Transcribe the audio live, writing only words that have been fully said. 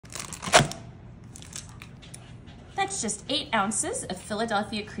it's just 8 ounces of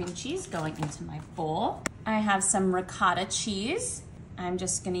Philadelphia cream cheese going into my bowl. I have some ricotta cheese. I'm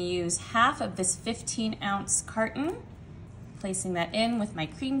just gonna use half of this 15-ounce carton, placing that in with my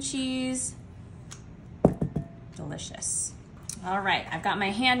cream cheese. Delicious. All right, I've got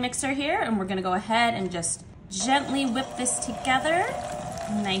my hand mixer here, and we're gonna go ahead and just gently whip this together.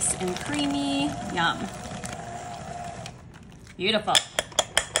 Nice and creamy, yum. Beautiful.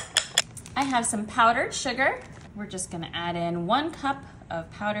 I have some powdered sugar. We're just gonna add in 1 cup of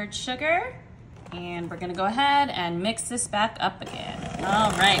powdered sugar, and we're gonna go ahead and mix this back up again.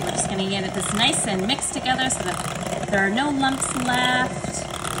 All right, we're just gonna get this nice and mixed together so that there are no lumps left.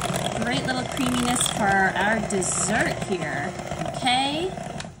 Great little creaminess for our dessert here, okay?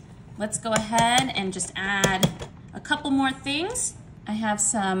 Let's go ahead and just add a couple more things. I have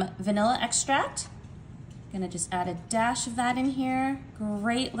some vanilla extract. Gonna just add a dash of that in here.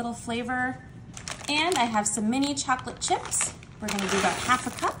 Great little flavor. And I have some mini chocolate chips. We're gonna do about half a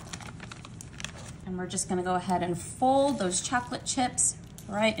cup. And we're just gonna go ahead and fold those chocolate chips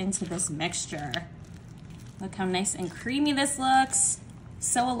right into this mixture. Look how nice and creamy this looks.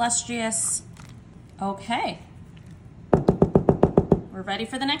 So illustrious. Okay. We're ready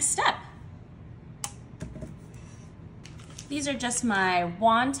for the next step. These are just my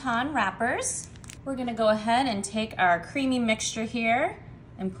wonton wrappers. We're gonna go ahead and take our creamy mixture here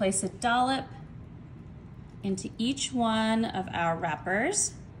and place a dollop into each one of our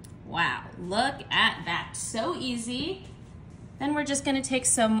wrappers. Wow, look at that, so easy. Then we're just gonna take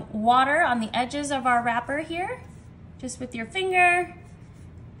some water on the edges of our wrapper here, just with your finger,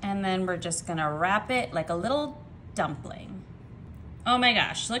 and then we're just gonna wrap it like a little dumpling. Oh my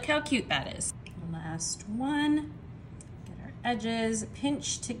gosh, look how cute that is. Last one, get our edges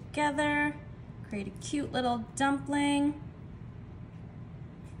pinched together. Create a cute little dumpling.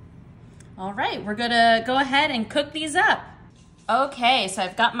 All right, we're gonna go ahead and cook these up. Okay, so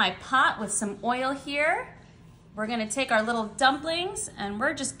I've got my pot with some oil here. We're gonna take our little dumplings and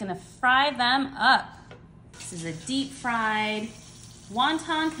we're just gonna fry them up. This is a deep fried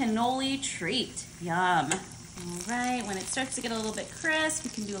wonton cannoli treat. Yum. All right, when it starts to get a little bit crisp, you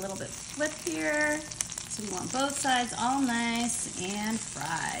can do a little bit flip here. So we want both sides all nice and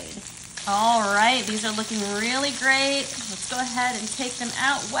fried. All right, these are looking really great. Let's go ahead and take them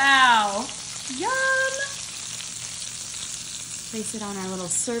out. Wow, yum! Place it on our little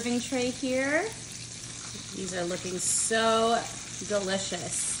serving tray here. These are looking so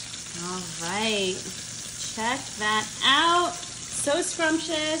delicious. All right, check that out. So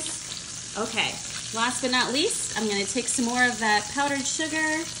scrumptious. Okay, last but not least, I'm gonna take some more of that powdered sugar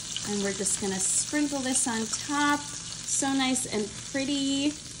and we're just gonna sprinkle this on top. So nice and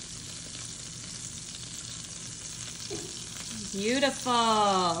pretty.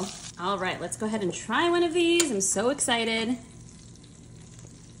 Beautiful. All right, let's go ahead and try one of these. I'm so excited.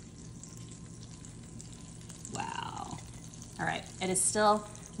 Wow. All right, it is still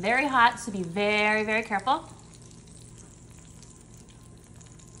very hot, so be very, very careful.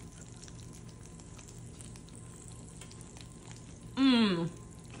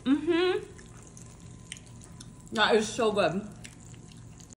 That is so good.